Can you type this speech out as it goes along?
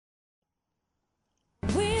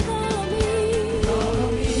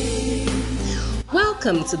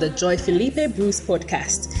Welcome to the Joy Felipe Bruce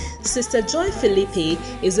podcast. Sister Joy Felipe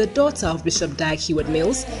is a daughter of Bishop Dag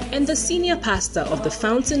Heward-Mills and the senior pastor of the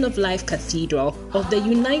Fountain of Life Cathedral of the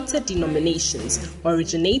United Denominations,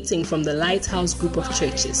 originating from the Lighthouse Group of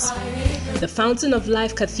Churches. The Fountain of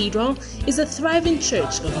Life Cathedral is a thriving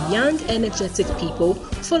church of young, energetic people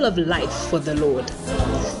full of life for the Lord.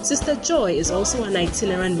 Sister Joy is also an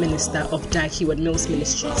itinerant minister of Dag Heward-Mills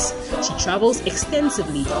Ministries. She travels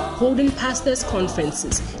extensively, holding pastors' conferences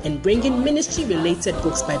and bringing ministry-related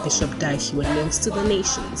books by Bishop Dag Heward-Mills to the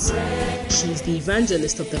nations. She is the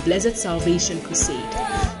evangelist of the Blessed Salvation Crusade.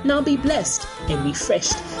 Now be blessed and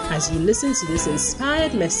refreshed as you listen to this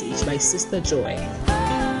inspired message by Sister Joy.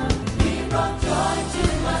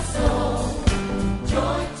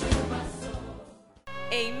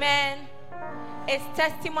 Amen. It's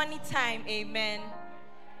testimony time. Amen.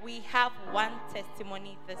 We have one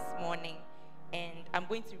testimony this morning, and I'm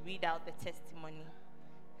going to read out the testimony.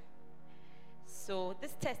 So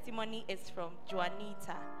this testimony is from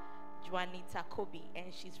Juanita Kobe,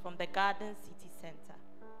 and she's from the Garden City Center.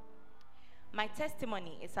 My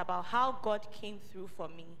testimony is about how God came through for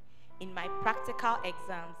me in my practical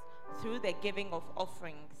exams through the giving of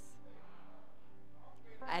offerings.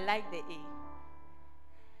 I like the A.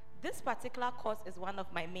 This particular course is one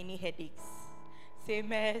of my many headaches. Say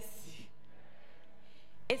mercy.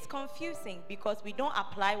 It's confusing because we don't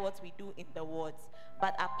apply what we do in the words,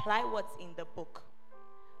 but apply what's in the book.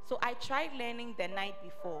 So I tried learning the night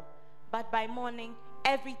before, but by morning,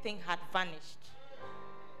 everything had vanished.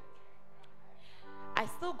 I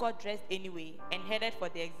still got dressed anyway and headed for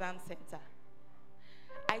the exam center.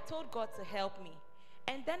 I told God to help me,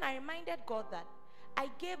 and then I reminded God that I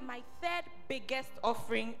gave my third biggest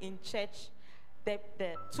offering in church the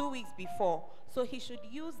 2 weeks before, so he should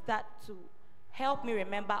use that to help me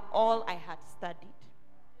remember all I had studied.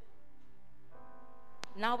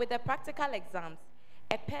 Now with the practical exams,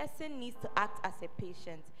 a person needs to act as a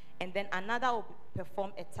patient, and then another will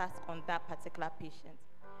perform a task on that particular patient.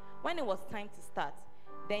 When it was time to start,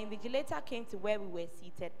 the invigilator came to where we were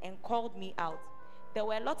seated and called me out. There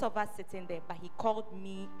were a lot of us sitting there, but he called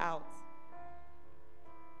me out.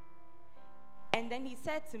 And then he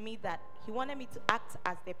said to me that he wanted me to act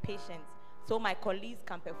as the patient so my colleagues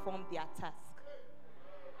can perform their task.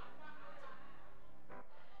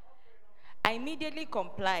 I immediately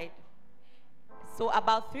complied. So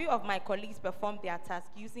about 3 of my colleagues performed their task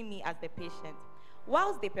using me as the patient.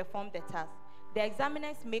 Whilst they performed the task, the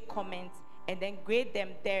examiners make comments and then grade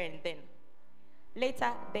them there and then.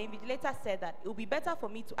 Later, the invigilator said that it would be better for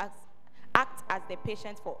me to act as the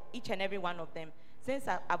patient for each and every one of them, since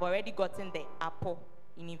I've already gotten the apple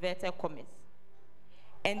in inverted commas.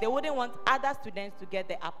 And they wouldn't want other students to get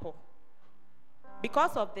the apple.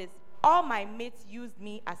 Because of this, all my mates used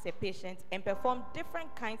me as a patient and performed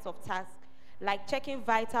different kinds of tasks, like checking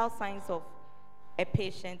vital signs of a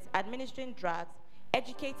patient, administering drugs,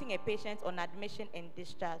 educating a patient on admission and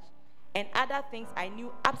discharge, and other things I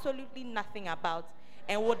knew absolutely nothing about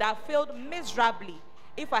and would have failed miserably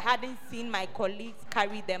if I hadn't seen my colleagues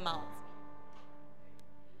carry them out.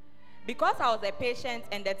 Because I was a patient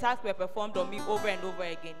and the tasks were performed on me over and over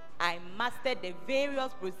again, I mastered the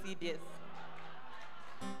various procedures.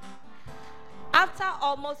 After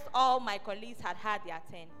almost all my colleagues had their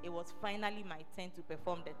turn, it was finally my turn to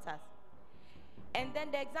perform the task. And then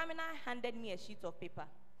the examiner handed me a sheet of paper,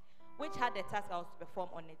 which had the task I was to perform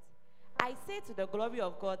on it. I say to the glory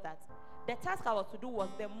of God that the task I was to do was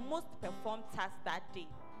the most performed task that day.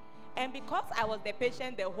 And because I was the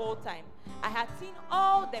patient the whole time, I had seen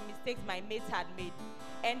all the mistakes my mates had made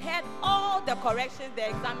and heard all the corrections the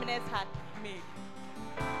examiners had made.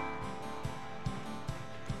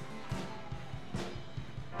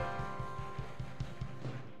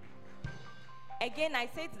 Again, I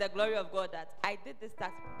say to the glory of God that I did this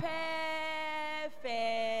task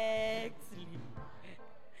perfectly.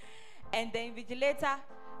 And the invigilator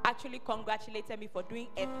actually congratulated me for doing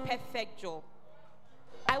a perfect job.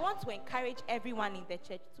 I want to encourage everyone in the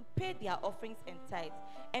church to pay their offerings and tithes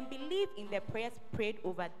and believe in the prayers prayed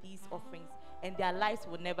over these offerings, and their lives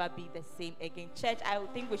will never be the same again. Church, I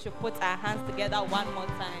think we should put our hands together one more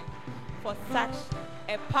time for such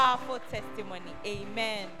a powerful testimony.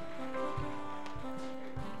 Amen.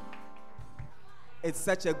 It's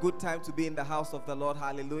such a good time to be in the house of the Lord.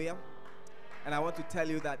 Hallelujah. And I want to tell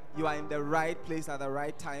you that you are in the right place at the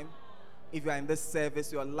right time. If you are in this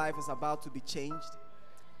service, your life is about to be changed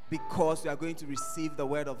because you are going to receive the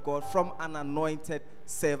word of God from an anointed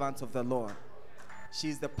servant of the Lord.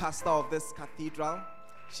 She's the pastor of this cathedral.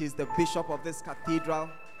 She's the bishop of this cathedral.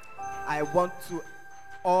 I want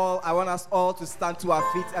us all to stand to our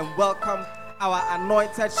feet and welcome our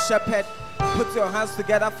anointed shepherd. Put your hands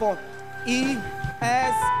together for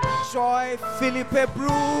E.S. Joy Philippe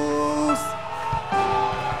Bruce.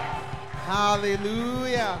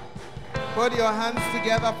 Hallelujah. Put your hands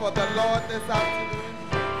together for the Lord this afternoon.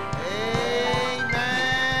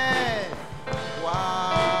 Amen.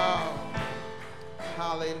 Wow.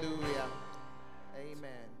 Hallelujah.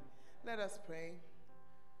 Amen. Let us pray.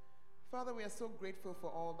 Father, we are so grateful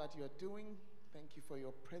for all that you are doing. Thank you for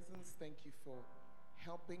your presence. Thank you for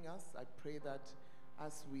helping us. I pray that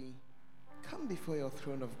as we come before your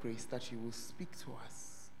throne of grace, that you will speak to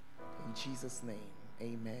us. In Jesus' name,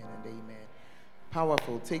 amen and amen.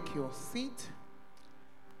 Powerful. Take your seat.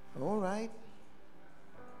 All right.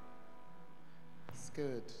 It's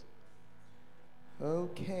good.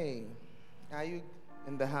 Okay. Are you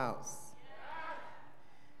in the house?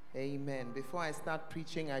 Amen. Before I start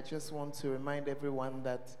preaching, I just want to remind everyone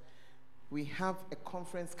that we have a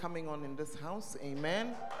conference coming on in this house.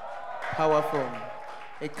 Amen. Powerful.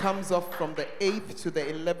 It comes off from the 8th to the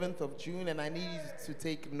 11th of June, and I need you to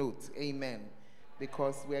take note. Amen.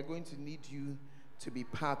 Because we are going to need you to be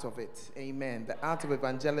part of it. Amen. The Art of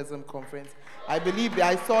Evangelism Conference. I believe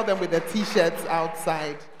I saw them with the t-shirts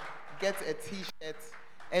outside. Get a t-shirt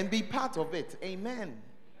and be part of it. Amen.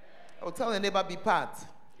 I'll tell the neighbor, be part.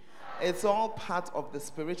 It's all part of the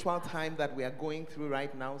spiritual time that we are going through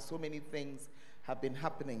right now. So many things have been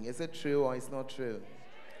happening. Is it true or it's not true?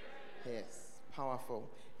 Yes. Powerful.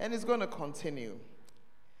 And it's going to continue.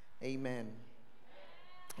 Amen.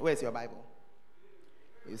 Where's your Bible?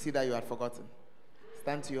 You see that you had forgotten.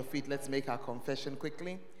 Stand to your feet. Let's make our confession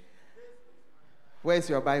quickly. Where's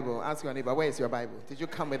your Bible? Ask your neighbor, where's your Bible? Did you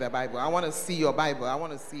come with a Bible? I want to see your Bible. I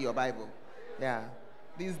want to see your Bible. Yeah.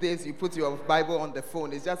 These days you put your Bible on the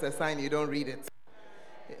phone. It's just a sign you don't read it.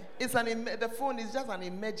 The phone is just an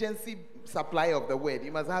emergency supply of the word.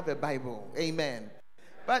 You must have a Bible. Amen.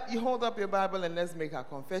 But you hold up your Bible and let's make our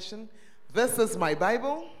confession. This is my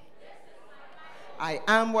Bible. I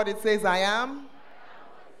am what it says I am.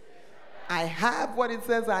 I have what it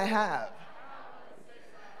says I have.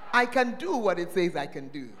 I can do what it says I can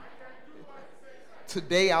do.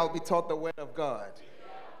 Today I'll be taught the word of God.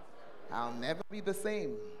 I'll never be the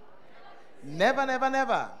same. Never, never,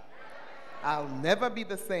 never. I'll never be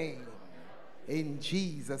the same. In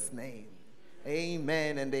Jesus' name.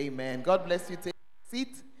 Amen and amen. God bless you. Take a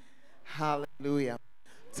seat. Hallelujah.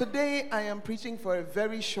 Today I am preaching for a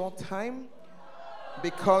very short time,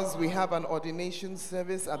 because we have an ordination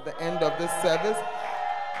service at the end of this service.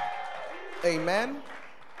 Amen.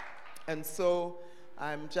 And so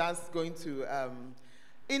I'm just going to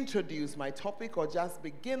introduce my topic, or just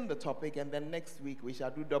begin the topic, and then next week we shall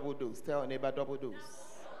do double dose. Tell a neighbor, double dose.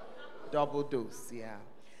 Double dose, yeah.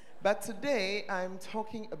 But today I'm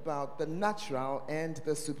talking about the natural and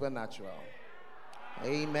the supernatural.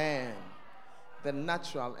 Amen. The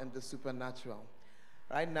natural and the supernatural.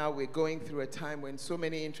 Right now, we're going through a time when so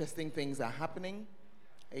many interesting things are happening.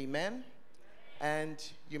 Amen. And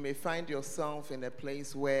you may find yourself in a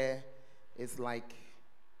place where it's like,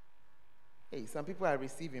 hey, some people are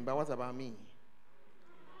receiving, but what about me?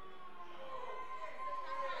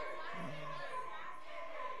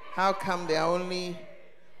 How come there are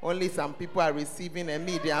only some people are receiving and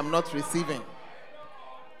me, I'm not receiving?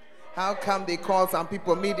 How come they call some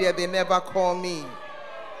people media, they never call me?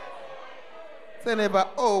 Say neighbor,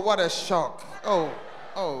 oh, what a shock. Oh,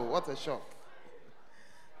 what a shock.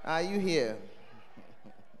 Are you here?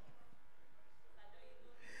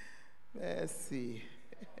 Let's see.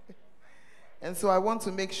 And so I want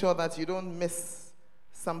to make sure that you don't miss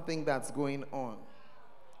something that's going on.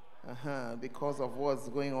 Because of what's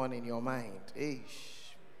going on in your mind. Eish.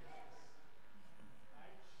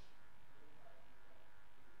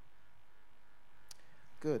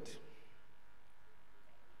 Good.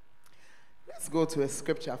 Let's go to a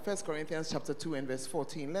scripture. 1 Corinthians chapter 2 and verse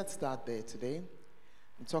 14. Let's start there today.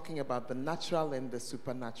 I'm talking about the natural and the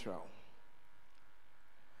supernatural.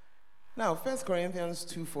 Now, 1 Corinthians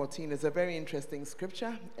 2:14 is a very interesting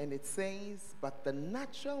scripture, and it says, "But the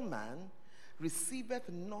natural man receiveth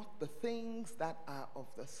not the things that are of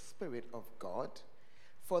the Spirit of God,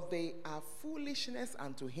 for they are foolishness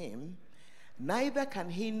unto him, neither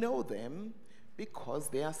can he know them, because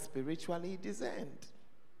they are spiritually discerned."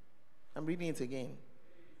 I'm reading it again.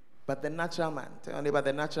 But the natural man. Tell your neighbor,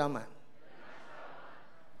 the natural man.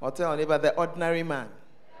 Or tell your neighbor, the ordinary man.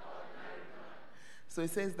 So it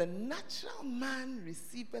says, the natural man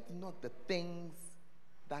receiveth not the things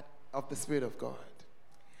that of the Spirit of God.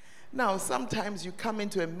 Now, sometimes you come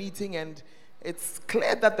into a meeting and it's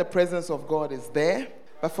clear that the presence of God is there,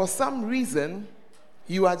 but for some reason,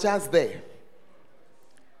 you are just there.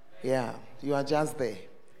 Yeah, you are just there.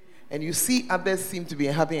 And you see others seem to be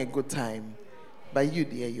having a good time, but you,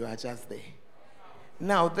 dear, you are just there.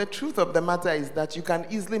 Now, the truth of the matter is that you can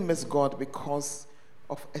easily miss God because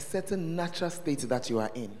of a certain natural state that you are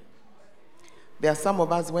in. There are some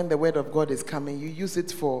of us, when the word of God is coming, you use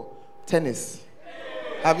it for tennis.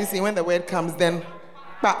 Have you seen when the word comes, then,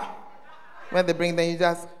 bah, when they bring, then you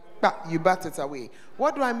just, bah, you bat it away.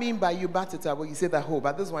 What do I mean by you bat it away? You say that, oh,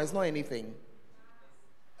 but this one is not anything.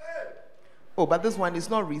 Oh, but this one is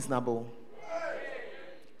not reasonable.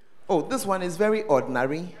 Oh, this one is very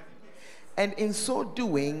ordinary. And in so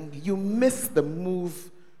doing, you miss the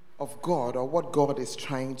move of God or what God is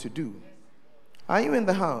trying to do. Are you in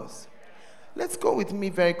the house? Let's go with me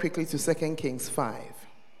very quickly to 2 Kings 5.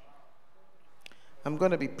 I'm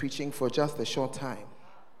going to be preaching for just a short time.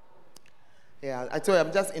 Yeah, I told you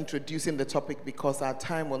I'm just introducing the topic because our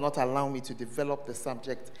time will not allow me to develop the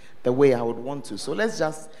subject the way I would want to. So let's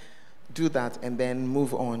just do that and then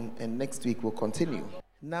move on, and next week we'll continue.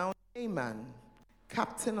 Now, Naaman,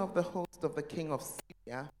 captain of the host of the king of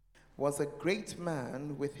Syria, was a great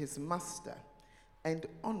man with his master and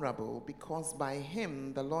honorable, because by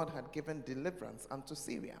him the Lord had given deliverance unto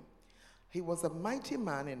Syria. He was a mighty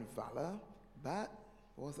man in valor, but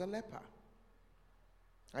was a leper.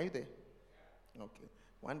 Are you there? Okay.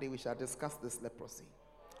 One day we shall discuss this leprosy.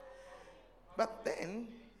 But then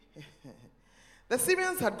the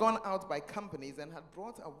Syrians had gone out by companies and had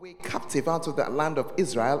brought away captive out of the land of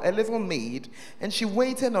Israel a little maid, and she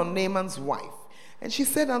waited on Naaman's wife. And she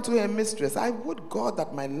said unto her mistress, I would God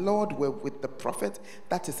that my Lord were with the prophet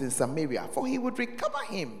that is in Samaria, for he would recover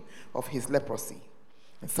him of his leprosy.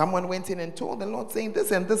 And someone went in and told the Lord, saying,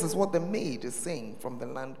 this and this is what the maid is saying from the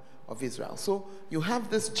land of Israel. So you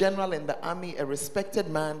have this general in the army, a respected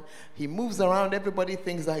man. He moves around, everybody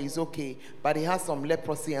thinks that he's okay, but he has some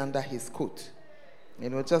leprosy under his coat.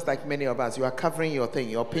 You know, just like many of us, you are covering your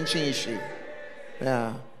thing, your pinching issue.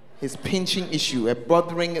 Yeah, his pinching issue, a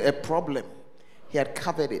bothering, a problem. He had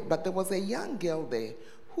covered it. But there was a young girl there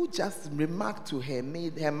who just remarked to her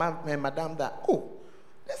maid, her madam, that, oh,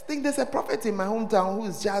 let's think there's a prophet in my hometown who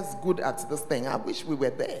is just good at this thing. I wish we were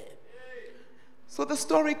there. So the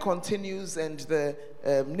story continues, and the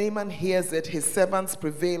Naaman hears it. His servants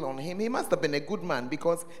prevail on him. He must have been a good man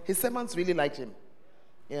because his servants really liked him.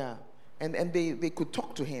 Yeah. And they could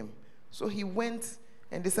talk to him. So he went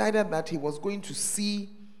and decided that he was going to see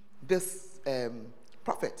this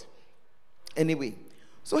prophet. Anyway,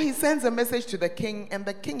 so he sends a message to the king, and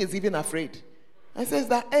the king is even afraid. And says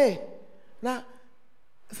that, hey, now,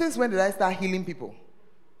 since when did I start healing people?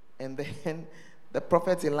 And then the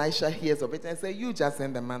prophet Elisha hears of it and says, you just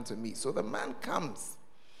send the man to me. So the man comes.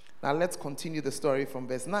 Now let's continue the story from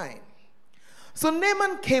verse 9. So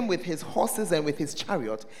Naaman came with his horses and with his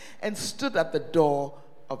chariot and stood at the door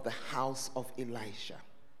of the house of Elisha.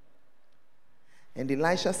 And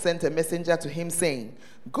Elisha sent a messenger to him, saying,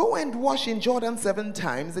 go and wash in Jordan 7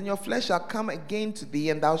 times, and your flesh shall come again to thee,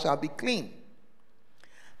 and thou shalt be clean.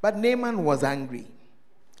 But Naaman was angry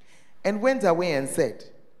and went away and said,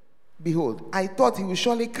 behold, I thought he would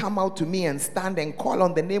surely come out to me and stand and call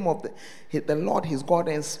on the name of the Lord his God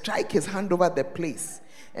and strike his hand over the place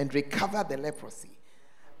and recover the leprosy.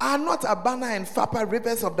 Are not Abana and Pharpar,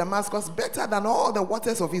 rivers of Damascus, better than all the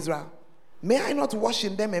waters of Israel? May I not wash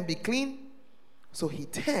in them and be clean? So he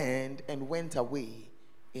turned and went away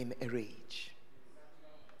in a rage.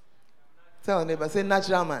 Tell the neighbor, say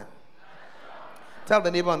natural man. Tell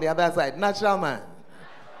the neighbor on the other side, natural man.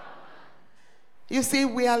 You see,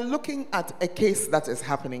 we are looking at a case that is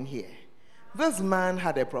happening here. This man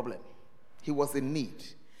had a problem. He was in need.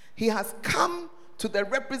 He has come to the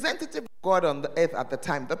representative of God on the earth at the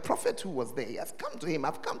time, the prophet who was there. He has come to him,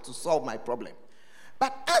 I've come to solve my problem.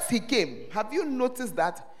 But as he came, have you noticed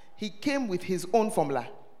that he came with his own formula?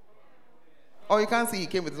 Or you can't see he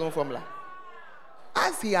came with his own formula.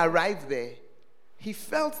 As he arrived there, he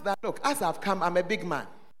felt that, look, as I've come, I'm a big man.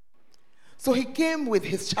 So he came with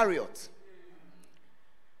his chariot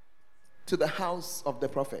to the house of the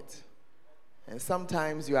prophet. And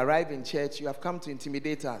sometimes you arrive in church, you have come to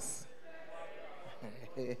intimidate us.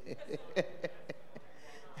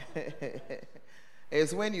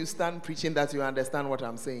 It's when you stand preaching that you understand what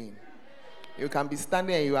I'm saying. You can be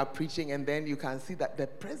standing and you are preaching, and then you can see that the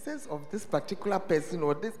presence of this particular person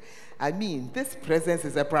or this presence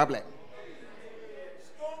is a problem.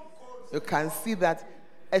 You can see that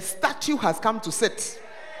a statue has come to sit.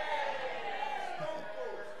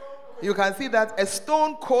 You can see that a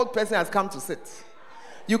stone cold person has come to sit.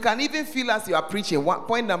 You can even feel as you are preaching.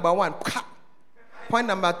 Point number 1. Point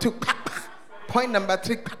number 2. Point number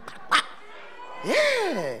 3.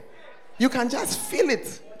 Yeah. You can just feel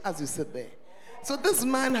it. as you sit there. So this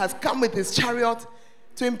man has come with his chariot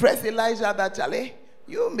to impress Elijah that, Charlie,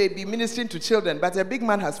 you may be ministering to children, but a big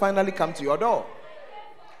man has finally come to your door.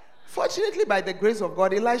 Fortunately, by the grace of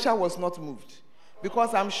God, Elisha was not moved,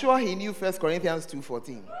 because I'm sure he knew 1 Corinthians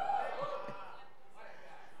 2:14.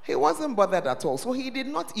 He wasn't bothered at all. So he did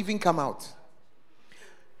not even come out.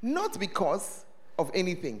 Not because of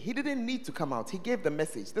anything. He didn't need to come out. He gave the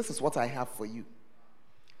message. This is what I have for you.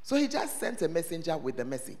 So he just sent a messenger with the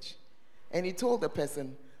message. And he told the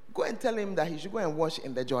person, go and tell him that he should go and wash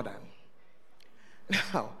in the Jordan.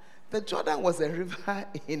 Now, the Jordan was a river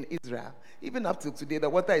in Israel. Even up to today, the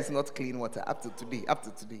water is not clean water. Up to today.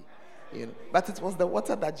 You know. But it was the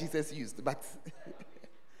water that Jesus used. But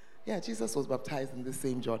yeah, Jesus was baptized in the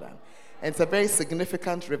same Jordan. And it's a very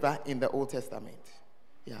significant river in the Old Testament.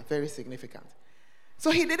 Yeah, very significant.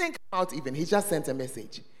 So he didn't come out even. He just sent a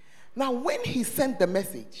message. Now, when he sent the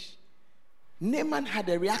message, Naaman had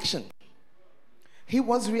a reaction. He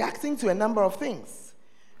was reacting to a number of things.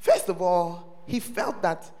 First of all, he felt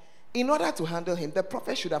that in order to handle him, the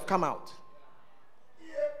prophet should have come out.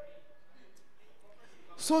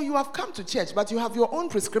 So you have come to church, but you have your own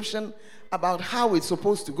prescription about how it's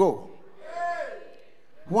supposed to go.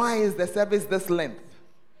 Why is the service this length?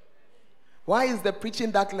 Why is the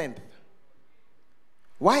preaching that length?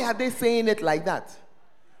 Why are they saying it like that?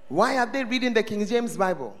 Why are they reading the King James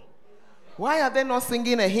Bible? Why are they not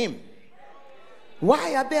singing a hymn?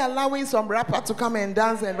 Why are they allowing some rapper to come and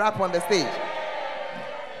dance and rap on the stage?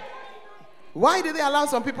 Why did they allow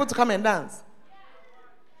some people to come and dance?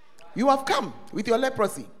 You have come with your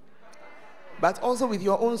leprosy, but also with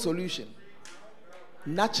your own solution.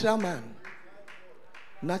 Natural man.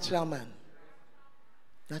 Natural man.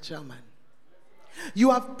 Natural man.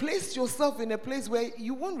 You have placed yourself in a place where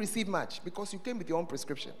you won't receive much because you came with your own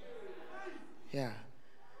prescription. Yeah.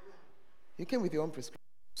 You came with your own prescription.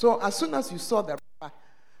 So as soon as you saw the rapper,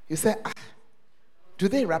 you said, do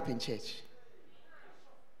they rap in church?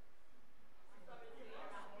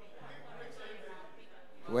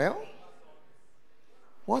 Well,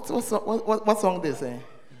 what song they say?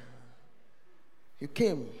 You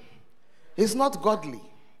came. It's not godly.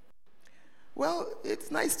 Well,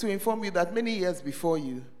 it's nice to inform you that many years before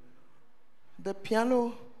you, the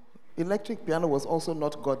piano, electric piano, was also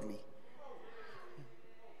not godly.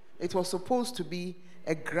 It was supposed to be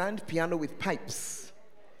a grand piano with pipes.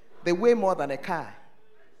 They weigh more than a car.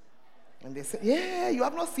 And they say, yeah, you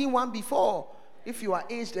have not seen one before if you are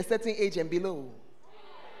aged a certain age and below.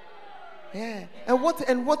 Yeah. And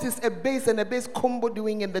what is a bass and a bass combo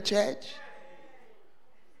doing in the church?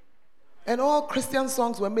 And all Christian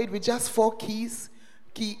songs were made with just 4 keys.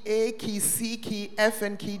 Key A, key C, key F,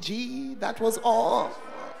 and key G. That was all.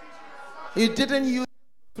 You didn't use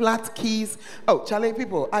flat keys. Oh, Charlie,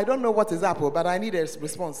 people, I don't know what is up, but I need a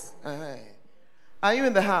response. Are you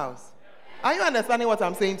in the house? Are you understanding what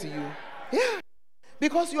I'm saying to you? Yeah.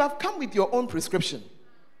 Because you have come with your own prescription.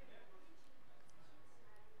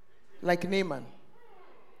 Like Naaman.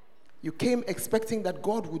 You came expecting that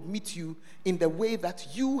God would meet you in the way that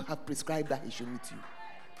you have prescribed that he should meet you.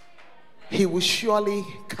 He will surely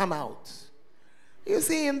come out. You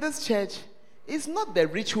see, in this church, it's not the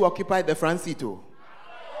rich who occupy the front seat.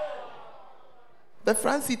 The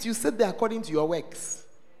front seat, you sit there according to your works.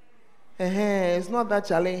 It's not that,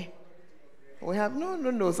 Charlie. We have,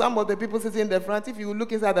 no. Some of the people sitting in the front, if you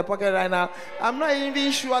look inside the pocket right now, I'm not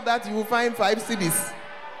even sure that you will find 5 CDs.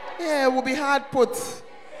 Yeah, it will be hard put.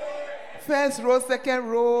 First row, second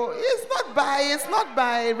row. It's not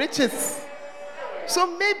by riches. So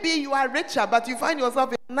maybe you are richer, but you find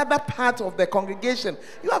yourself in another part of the congregation.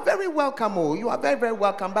 You are very welcome, you are very, very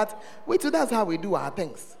welcome. But that's how we do our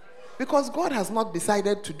things. Because God has not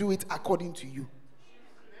decided to do it according to you.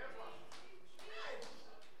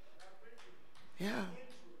 Yeah.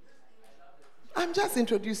 I'm just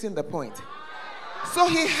introducing the point. So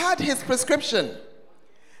he had his prescription.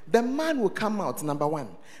 The man will come out, number 1.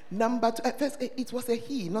 Number 2, first, it was a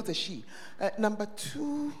he, not a she. Number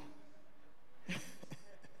 2,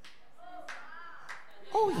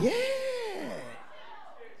 oh yeah.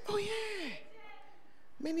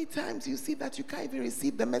 Many times you see that you can't even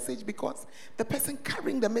receive the message because the person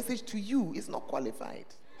carrying the message to you is not qualified.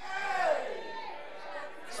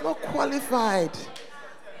 It's not qualified.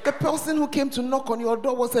 The person who came to knock on your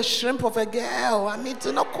door was a shrimp of a girl.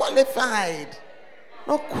 Not qualified.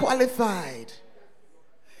 Not qualified.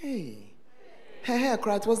 Hey. Her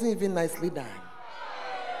haircut wasn't even nicely done.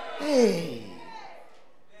 Hey.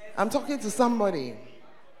 I'm talking to somebody.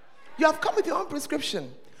 You have come with your own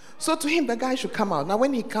prescription. So to him, the guy should come out. Now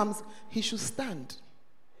when he comes, he should stand.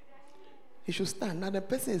 He should stand. Now the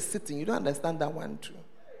person is sitting. You don't understand that one too.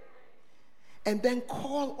 and then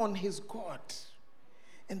call on his God.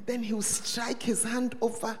 And then he will strike his hand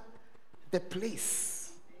over the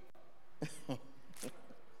place.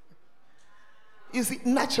 You see,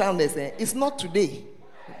 naturalness, it's not today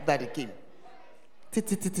that it came.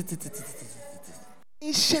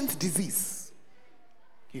 Ancient disease.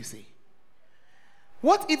 You see.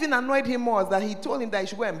 What even annoyed him was that he told him that he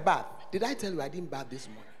should go and bath. Did I tell you I didn't bath this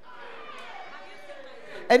morning?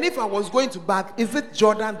 And if I was going to bath, is it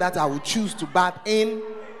Jordan that I would choose to bath in?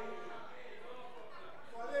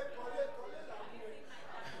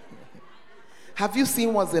 Have you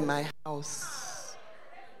seen what's in my house?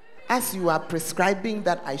 As you are prescribing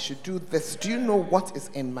that I should do this, do you know what is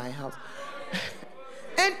in my house?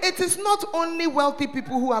 And it is not only wealthy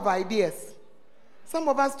people who have ideas. Some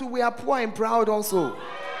of us too, we are poor and proud also.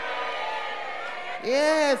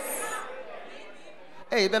 Yes.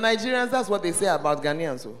 Hey, the Nigerians, that's what they say about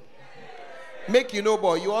Ghanaians. So. Make you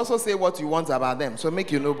noble. You also say what you want about them. So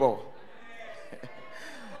make you noble.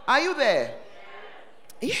 Are you there?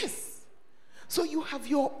 Yes. So you have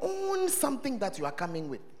your own something that you are coming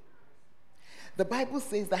with. The Bible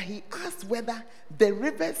says that he asked whether the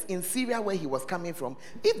rivers in Syria where he was coming from,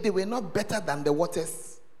 if they were not better than the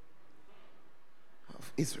waters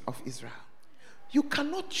of Israel. You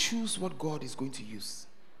cannot choose what God is going to use.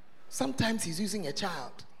 Sometimes he's using a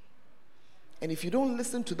child. And if you don't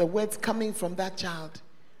listen to the words coming from that child,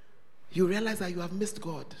 you realize that you have missed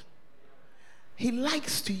God. He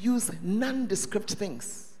likes to use nondescript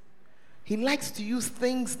things. He likes to use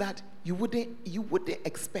things that you wouldn't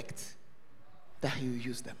expect that he will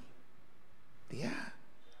use them. Yeah.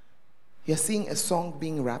 You're seeing a song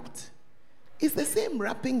being rapped. It's the same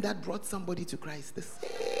rapping that brought somebody to Christ. The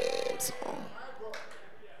same song.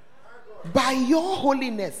 By your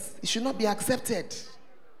holiness, it should not be accepted.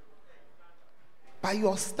 By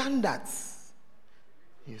your standards.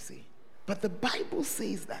 You see. But the Bible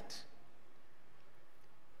says that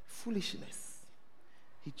foolishness.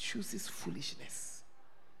 He chooses foolishness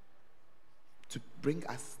to bring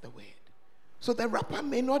us the word. So the rapper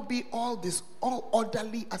may not be all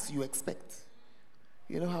orderly as you expect.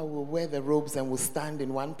 You know how we'll wear the robes and we'll stand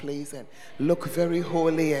in one place and look very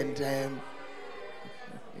holy and...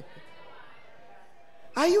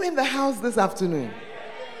 Are you in the house this afternoon?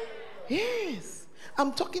 Yes.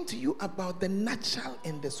 I'm talking to you about the natural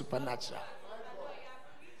and the supernatural.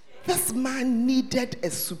 This man needed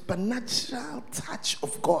a supernatural touch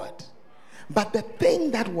of God. But the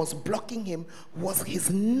thing that was blocking him was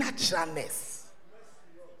his naturalness.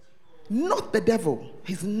 Not the devil,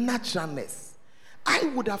 his naturalness. I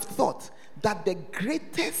would have thought that the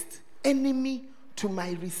greatest enemy to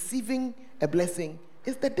my receiving a blessing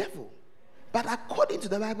is the devil. But according to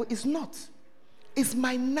the Bible, it's not. It's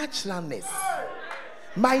my naturalness.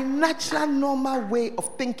 My natural normal way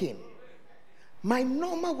of thinking. My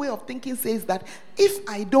normal way of thinking says that if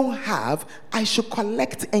I don't have, I should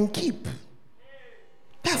collect and keep.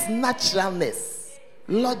 That's naturalness,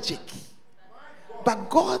 logic. But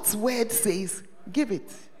God's word says, give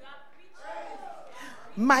it.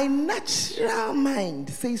 My natural mind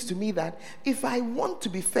says to me that if I want to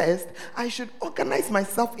be first, I should organize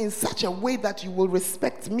myself in such a way that you will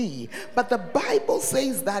respect me. But the Bible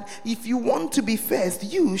says that if you want to be first,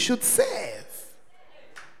 you should serve.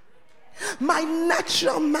 My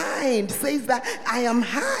natural mind says that I am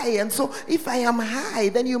high, and so if I am high,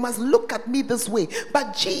 then you must look at me this way.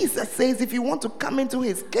 But Jesus says if you want to come into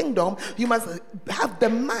his kingdom, you must have the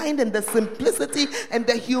mind and the simplicity and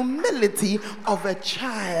the humility of a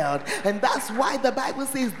child. And that's why the Bible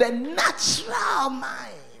says the natural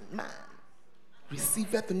man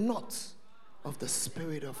receiveth not of the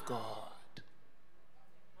Spirit of God.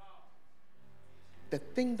 The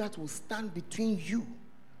thing that will stand between you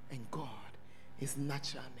and God is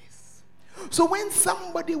naturalness. So when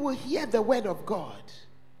somebody will hear the word of God,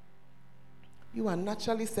 you are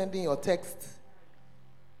naturally sending your text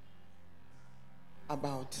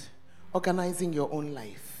about organizing your own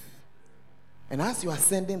life. And as you are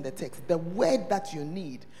sending the text, the word that you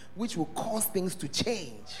need, which will cause things to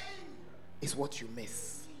change, is what you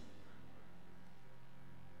miss.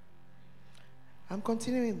 I'm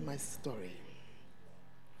continuing my story.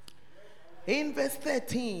 In verse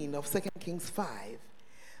 13 of 2 Kings 5,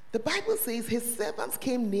 the Bible says his servants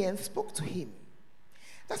came near and spoke to him.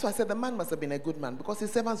 That's why I said the man must have been a good man, because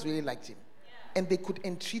his servants really liked him. And they could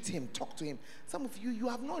entreat him, talk to him. Some of you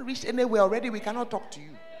have not reached anywhere already. We cannot talk to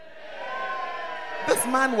you. This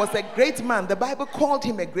man was a great man. The Bible called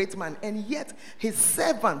him a great man. And yet his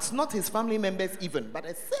servants, not his family members even, but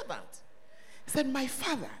a servant, said, my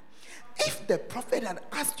father, if the prophet had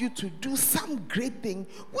asked you to do some great thing,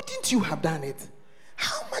 wouldn't you have done it?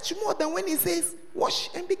 How much more than when he says, wash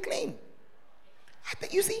and be clean? I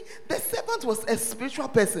think, you see, the servant was a spiritual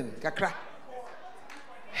person. Kakra.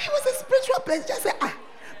 He was a spiritual person. Just say,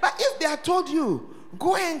 But if they had told you,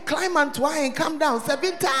 go and climb and try and come down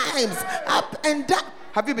 7 times, up and down.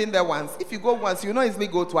 Have you been there once? If you go once, you know easily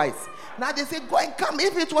go twice. Now they say, go and come.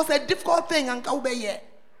 If it was a difficult thing, and go here.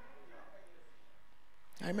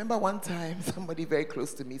 I remember one time somebody very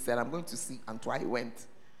close to me said, I'm going to see Antoine. He went.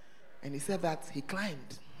 And he said that he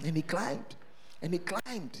climbed, and he climbed, and he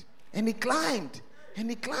climbed, and he climbed, and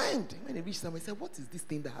he climbed. When he reached somewhere, he said, what is this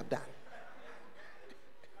thing that I've done?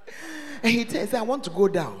 And he said, I want to go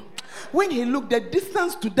down. When he looked, the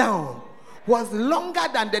distance to down was longer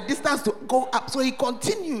than the distance to go up. So he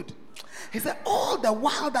continued. He said, all the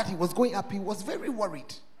while that he was going up, he was very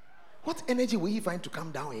worried. What energy will he find to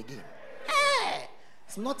come down again? Hey,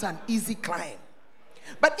 it's not an easy climb.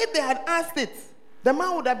 But if they had asked it, the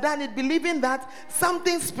man would have done it believing that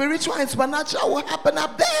something spiritual and supernatural will happen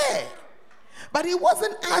up there. But he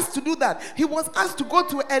wasn't asked to do that. He was asked to go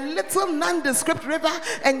to a little nondescript river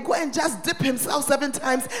and go and just dip himself 7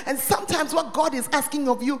 times. And sometimes what God is asking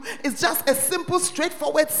of you is just a simple,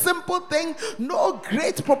 straightforward, simple thing. No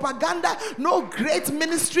great propaganda, no great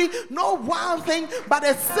ministry, no wild thing, but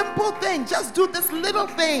a simple thing. Just do this little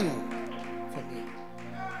thing for me.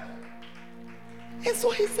 And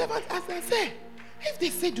so his servant, as I said, if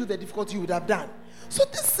they say do the difficult, you would have done. So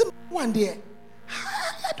this simple one there,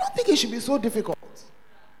 I don't think it should be so difficult.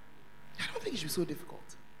 I don't think it should be so difficult.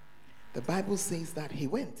 The Bible says that he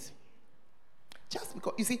went. Just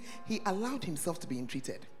because, you see, he allowed himself to be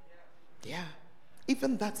entreated. Yeah.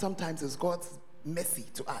 Even that sometimes is God's mercy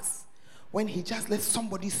to us. When he just lets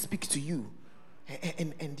somebody speak to you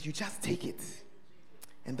and you just take it.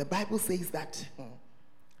 And the Bible says that,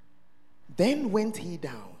 then went he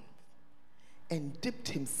down and dipped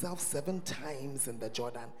himself 7 times in the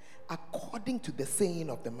Jordan, according to the saying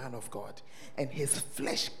of the man of God. And his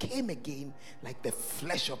flesh came again like the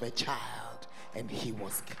flesh of a child, and he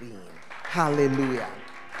was clean. Hallelujah.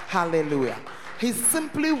 Hallelujah. He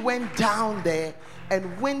simply went down there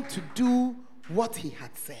and went to do what he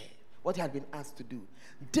had said, what he had been asked to do.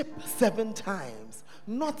 Dip 7 times,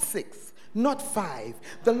 not 6. Not 5.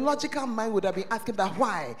 The logical mind would have been asking that,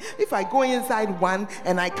 why? If I go inside 1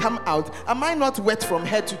 and I come out, am I not wet from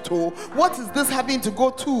head to toe? What is this having to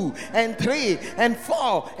go 2 and 3 and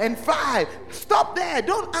 4 and 5? Stop there.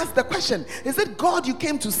 Don't ask the question. Is it God you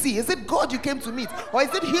came to see? Is it God you came to meet? Or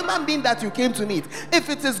is it human being that you came to meet? If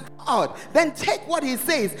it is God, then take what he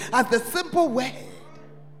says as the simple word.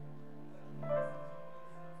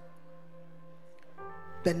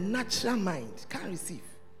 The natural mind can't receive.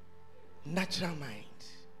 Natural mind.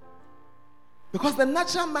 Because the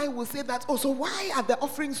natural mind will say that, oh, so why are the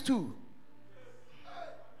offerings too?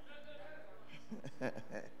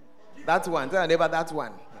 That's one. Tell your neighbor, that's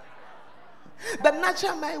one. The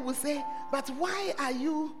natural mind will say, but why are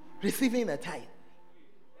you receiving a tithe?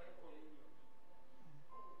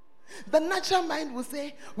 The natural mind will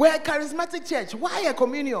say, we're a charismatic church. Why a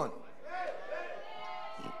communion?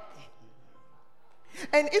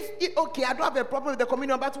 And if, okay, I don't have a problem with the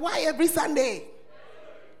communion, but why every Sunday?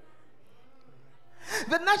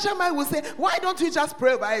 The natural mind will say, why don't we just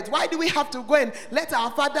pray over it? Why do we have to go and let our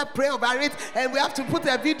father pray over it? And we have to put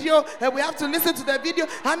a video and we have to listen to the video.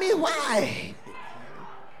 I mean, why?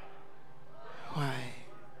 Why?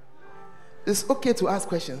 It's okay to ask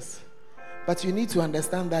questions, but you need to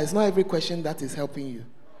understand that it's not every question that is helping you.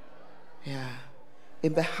 Yeah.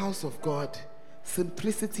 In the house of God,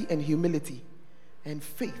 simplicity and humility and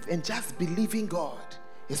faith and just believing God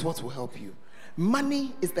is what will help you.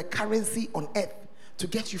 Money is the currency on earth to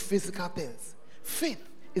get you physical things. Faith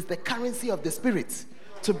is the currency of the spirit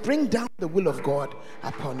to bring down the will of God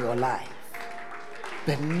upon your life.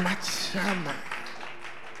 The natural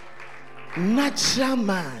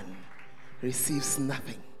man receives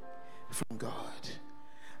nothing from God.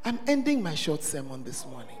 I'm ending my short sermon this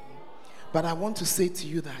morning, but I want to say to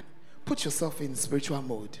you that put yourself in spiritual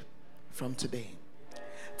mode from today.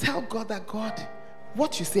 Tell God that, God,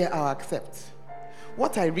 what you say I'll accept.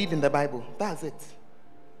 What I read in the Bible, that's it.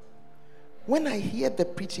 When I hear the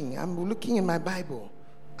preaching, I'm looking in my Bible,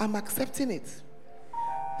 I'm accepting it.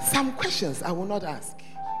 Some questions I will not ask.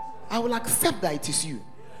 I will accept that it is you,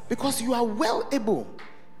 because you are well able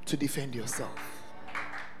to defend yourself.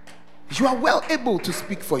 You are well able to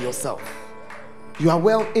speak for yourself. You are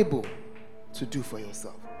well able to do for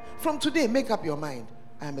yourself. From today, make up your mind.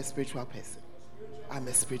 I am a spiritual person. I'm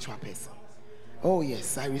a spiritual person. Oh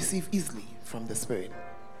yes, I receive easily from the Spirit.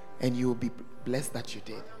 And you will be blessed that you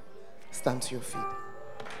did. Stand to your feet.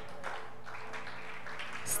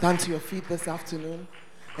 stand to your feet this afternoon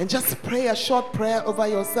and just pray a short prayer over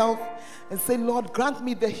yourself and say, Lord, grant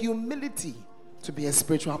me the humility to be a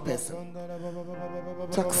spiritual person,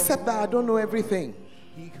 to accept that I don't know everything,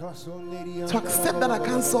 to accept that I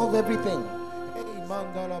can't solve everything,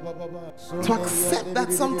 to accept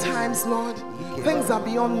that sometimes, Lord, things are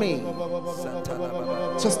beyond me.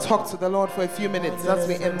 Just talk to the Lord for a few minutes as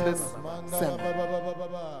we end this sermon.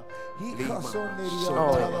 You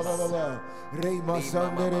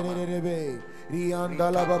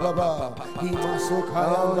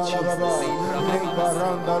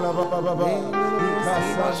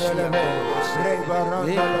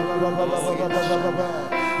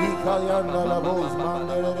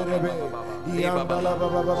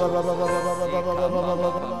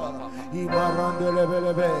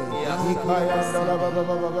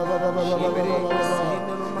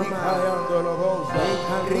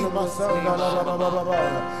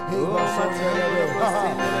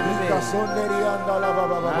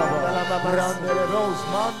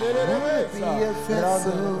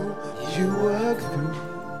work through.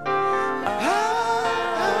 I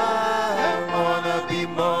wanna be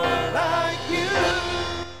more like you.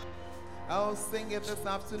 I'll sing it this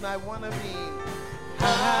afternoon. I wanna be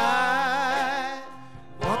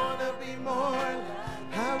more.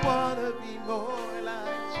 I wanna be more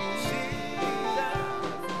like Jesus.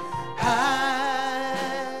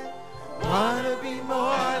 I wanna be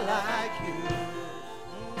more like you,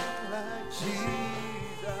 like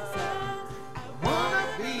Jesus. I wanna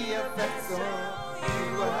be a vessel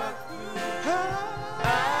you are through. I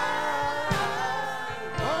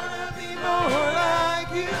wanna be more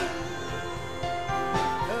like you.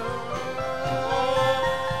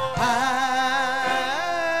 I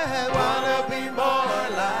wanna be more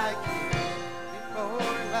like you,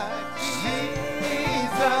 more like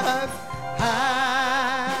Jesus. I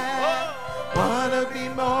wanna be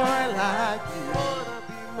more like you,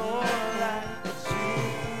 like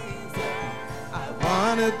Jesus. I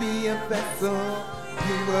wanna be a vessel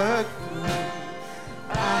you work through.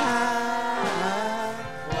 I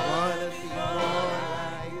wanna be more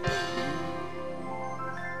like you.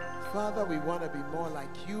 Father, we want to be more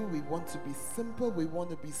like you. We want to be simple. We want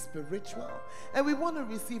to be spiritual. And we want to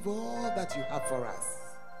receive all that you have for us.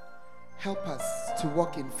 Help us to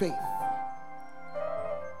walk in faith.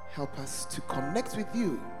 Help us to connect with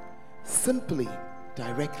you simply,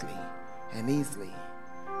 directly, and easily,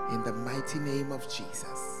 in the mighty name of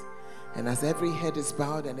Jesus. And as every head is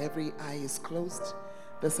bowed and every eye is closed,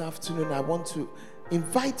 this afternoon I want to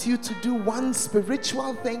invite you to do one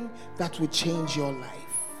spiritual thing that will change your life.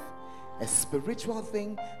 A spiritual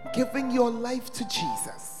thing, giving your life to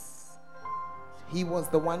Jesus. He was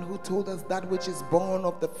the one who told us that which is born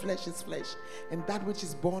of the flesh is flesh, and that which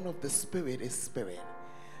is born of the spirit is spirit.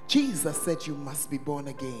 Jesus said you must be born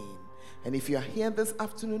again. And if you are here this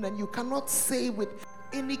afternoon and you cannot say with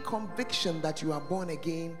any conviction that you are born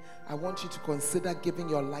again, I want you to consider giving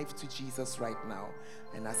your life to Jesus right now.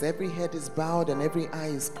 And as every head is bowed and every eye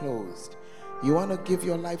is closed, you want to give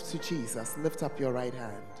your life to Jesus, lift up your right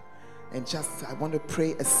hand. And I want to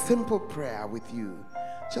pray a simple prayer with you.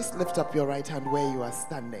 Just lift up your right hand where you are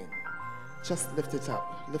standing. Just lift it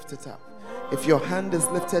up, lift it up. If your hand is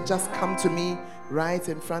lifted, just come to me right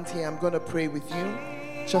in front here. I'm going to pray with you.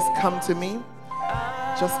 Just come to me.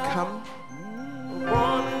 Just come.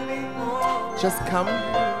 Just come.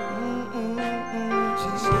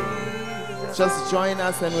 Just join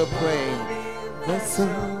us and we'll pray. Vessel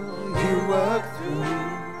you work through.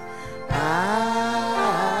 I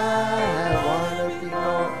want to be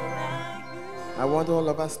more. I want all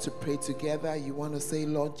of us to pray together. You want to say,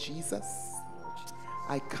 Lord Jesus,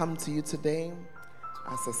 I come to you today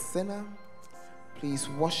as a sinner. Please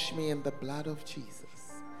wash me in the blood of Jesus.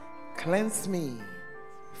 Cleanse me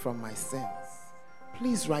from my sins.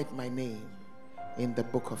 Please write my name in the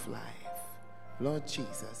book of life. Lord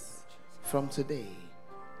Jesus, from today,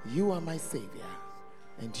 you are my Savior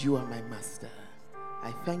and you are my Master.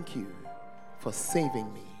 I thank you for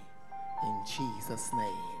saving me in Jesus'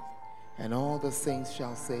 name. And all the saints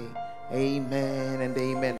shall say, amen and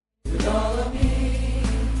amen. With all of me,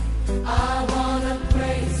 I wanna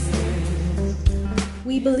praise Him.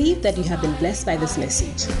 We believe that you have been blessed by this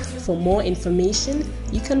message. For more information,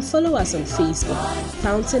 you can follow us on Facebook,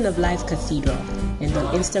 Fountain of Life Cathedral, and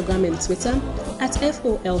on Instagram and Twitter at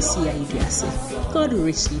FOLCIDRC. God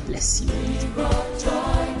richly bless you.